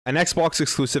An Xbox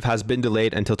exclusive has been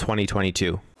delayed until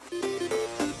 2022.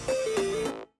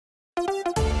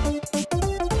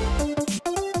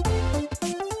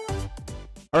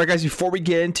 Alright guys, before we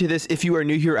get into this, if you are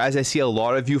new here, as I see a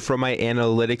lot of you from my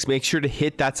analytics, make sure to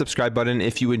hit that subscribe button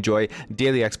if you enjoy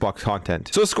daily Xbox content.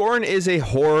 So Scorn is a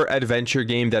horror adventure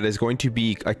game that is going to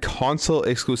be a console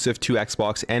exclusive to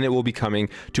Xbox, and it will be coming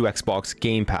to Xbox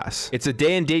Game Pass. It's a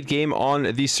day and date game on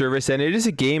the service, and it is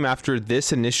a game after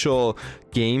this initial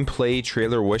gameplay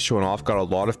trailer was shown off, got a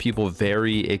lot of people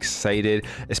very excited,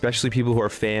 especially people who are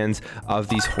fans of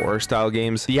these horror style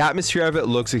games. The atmosphere of it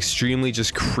looks extremely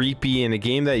just creepy, in a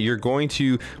game that you're going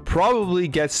to probably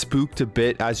get spooked a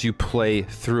bit as you play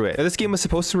through it. Now, this game was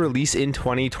supposed to release in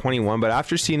 2021, but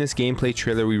after seeing this gameplay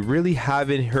trailer, we really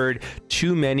haven't heard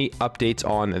too many updates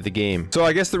on the game. So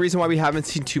I guess the reason why we haven't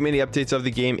seen too many updates of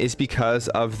the game is because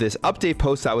of this update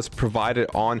post that was provided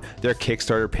on their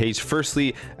Kickstarter page,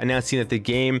 firstly announcing that the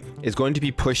game is going to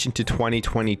be pushed into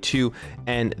 2022,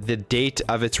 and the date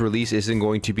of its release isn't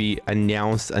going to be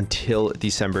announced until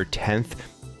December 10th.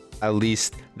 At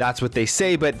least that's what they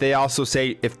say, but they also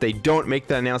say if they don't make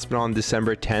the announcement on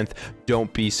December 10th,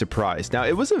 don't be surprised. Now,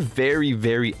 it was a very,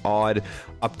 very odd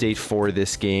update for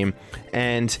this game,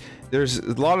 and there's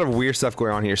a lot of weird stuff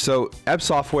going on here. So Ebb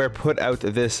Software put out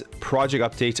this project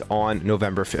update on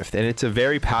November 5th, and it's a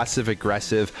very passive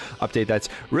aggressive update that's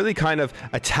really kind of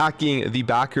attacking the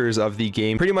backers of the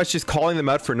game, pretty much just calling them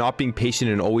out for not being patient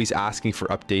and always asking for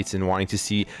updates and wanting to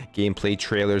see gameplay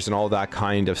trailers and all that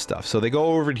kind of stuff. So they go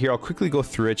over it here. I'll quickly go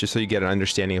through it just so you get an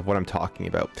understanding of what I'm talking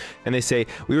about. And they say,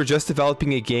 we were just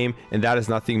developing a game, and that is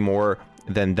nothing more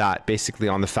than that, basically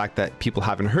on the fact that people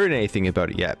haven't heard anything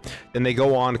about it yet. Then they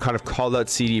go on to kind of call out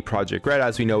CD Projekt Red.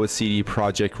 As we know, with CD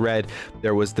Projekt Red,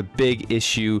 there was the big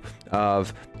issue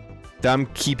of them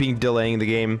delaying the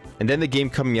game, and then the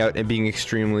game coming out and being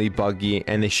extremely buggy,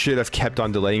 and they should have kept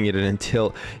on delaying it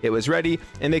until it was ready.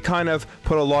 And they kind of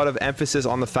put a lot of emphasis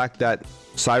on the fact that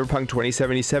Cyberpunk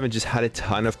 2077 just had a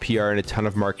ton of PR and a ton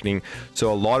of marketing,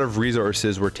 so a lot of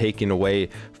resources were taken away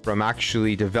from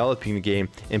actually developing the game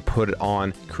and put it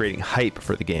on creating hype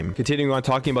for the game. Continuing on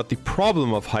talking about the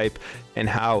problem of hype, and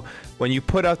how when you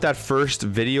put out that first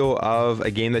video of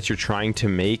a game that you're trying to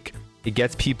make, it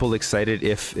gets people excited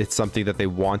if it's something that they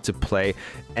want to play,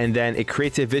 and then it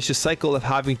creates a vicious cycle of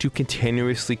having to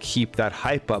continuously keep that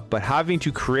hype up. But having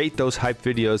to create those hype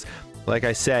videos, like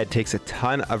I said, takes a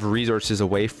ton of resources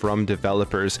away from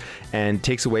developers and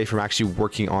takes away from actually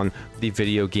working on the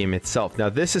video game itself. Now,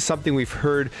 this is something we've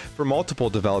heard from multiple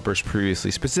developers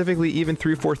previously, specifically even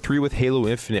 343 with Halo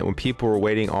Infinite. When people were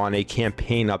waiting on a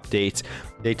campaign update,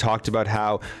 they talked about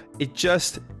how it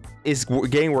just is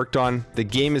getting worked on. The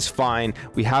game is fine.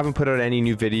 We haven't put out any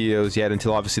new videos yet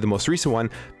until obviously the most recent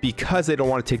one, because they don't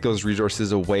want to take those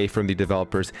resources away from the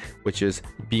developers, which is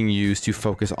being used to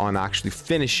focus on actually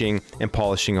finishing and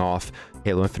polishing off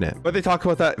Halo Infinite. But they talk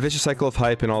about that vicious cycle of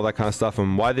hype and all that kind of stuff,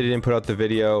 and why they didn't put out the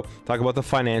video, talk about the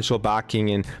financial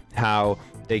backing and how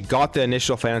they got the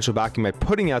initial financial backing by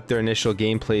putting out their initial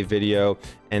gameplay video,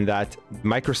 and that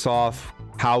Microsoft,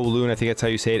 Kowloon, I think that's how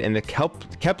you say it, and the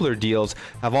Kepler deals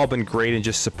have all been great in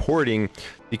just supporting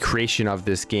the creation of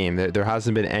this game. There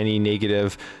hasn't been any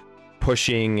negative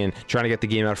pushing and trying to get the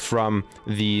game out from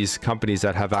these companies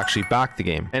that have actually backed the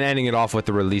game. And ending it off with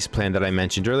the release plan that I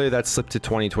mentioned earlier, that slipped to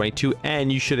 2022,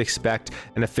 and you should expect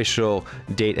an official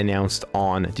date announced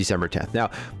on December 10th. Now,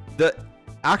 the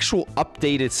actual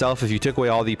update itself, if you took away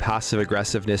all the passive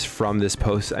aggressiveness from this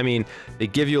post, I mean, they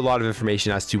give you a lot of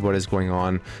information as to what is going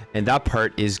on, and that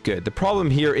part is good. The problem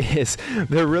here is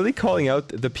they're really calling out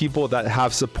the people that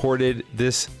have supported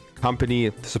this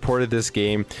company, supported this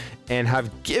game, and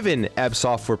have given Ebb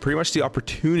Software pretty much the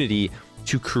opportunity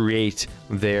to create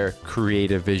their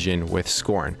creative vision with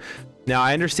Scorn. Now,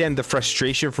 I understand the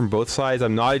frustration from both sides.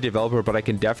 I'm not a developer, but I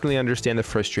can definitely understand the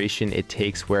frustration it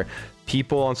takes, where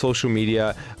people on social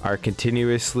media are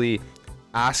continuously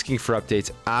asking for updates,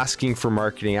 asking for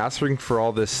marketing, asking for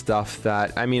all this stuff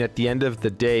that, I mean, at the end of the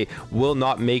day, will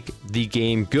not make the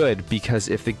game good. Because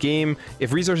if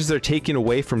resources are taken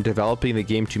away from developing the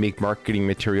game to make marketing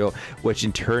material, which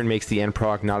in turn makes the end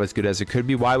product not as good as it could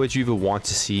be, why would you even want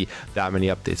to see that many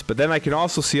updates? But then I can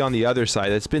also see on the other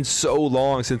side, it's been so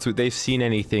long since they've seen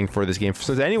anything for this game,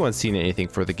 since anyone's seen anything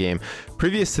for the game.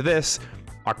 Previous to this,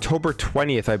 October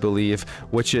 20th, I believe,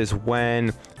 which is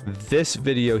when this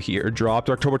video here dropped,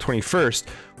 October 21st,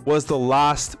 was the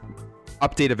last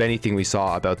update of anything we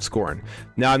saw about Scorn.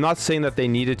 Now, I'm not saying that they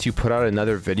needed to put out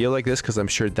another video like this, because I'm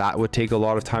sure that would take a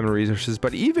lot of time and resources,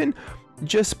 but even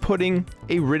just putting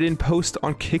a written post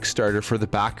on Kickstarter for the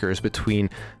backers between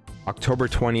October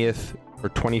 20th or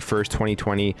 21st,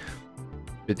 2020,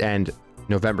 and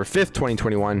November 5th,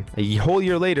 2021, a whole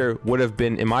year later, would have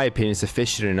been, in my opinion,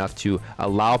 sufficient enough to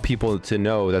allow people to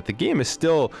know that the game is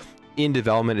still in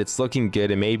development. It's looking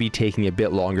good. It may be taking a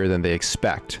bit longer than they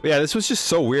expect. But yeah, this was just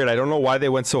so weird. I don't know why they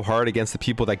went so hard against the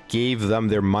people that gave them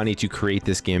their money to create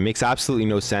this game. It makes absolutely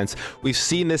no sense. We've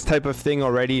seen this type of thing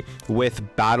already with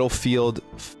Battlefield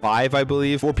 5, I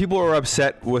believe, where people were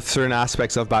upset with certain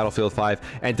aspects of Battlefield 5,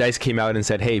 and DICE came out and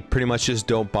said, hey, pretty much just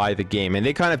don't buy the game. And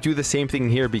they kind of do the same thing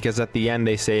here, because at the end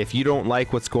they say, if you don't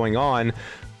like what's going on,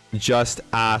 just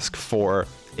ask for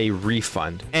a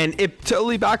refund. And it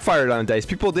totally backfired on DICE.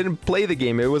 People didn't play the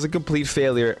game. It was a complete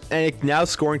failure, and now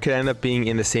Scorn could end up being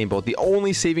in the same boat. The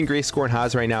only saving grace Scorn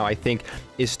has right now, I think,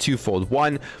 is twofold.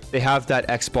 One, they have that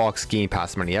Xbox Game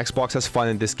Pass money. Xbox has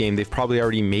funded this game. They've probably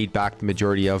already made back the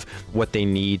majority of what they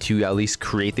need to at least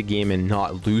create the game and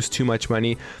not lose too much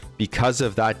money because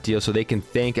of that deal, so they can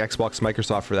thank Xbox,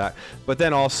 Microsoft for that. But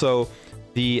then also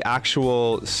the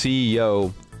actual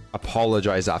CEO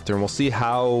apologize after, and we'll see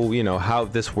how, you know, how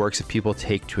this works if people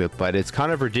take to it. But it's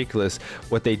kind of ridiculous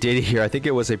what they did here. I think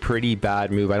it was a pretty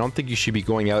bad move. I don't think you should be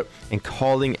going out and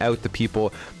calling out the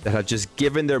people that have just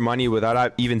given their money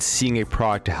without even seeing a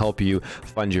product to help you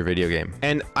fund your video game.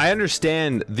 And I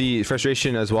understand the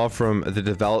frustration as well from the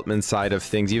development side of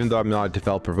things, even though I'm not a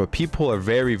developer. But people are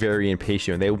very, very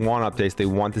impatient. They want updates. They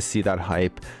want to see that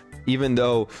hype, even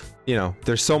though, you know,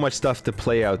 there's so much stuff to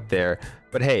play out there.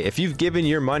 But hey, if you've given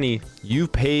your money,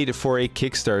 you've paid for a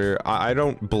Kickstarter, I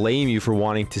don't blame you for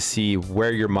wanting to see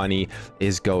where your money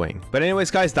is going. But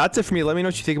anyways, guys, that's it for me. Let me know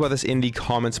what you think about this in the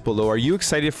comments below. Are you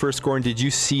excited for Scorn? Did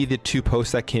you see the 2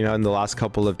 posts that came out in the last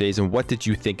couple of days, and what did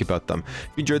you think about them? If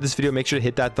you enjoyed this video, make sure to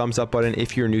hit that thumbs up button.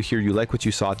 If you're new here, you like what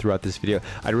you saw throughout this video,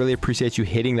 I'd really appreciate you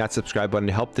hitting that subscribe button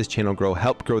to help this channel grow,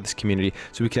 help grow this community,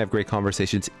 so we can have great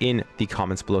conversations in the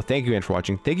comments below. Thank you again for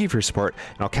watching. Thank you for your support,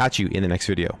 and I'll catch you in the next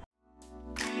video.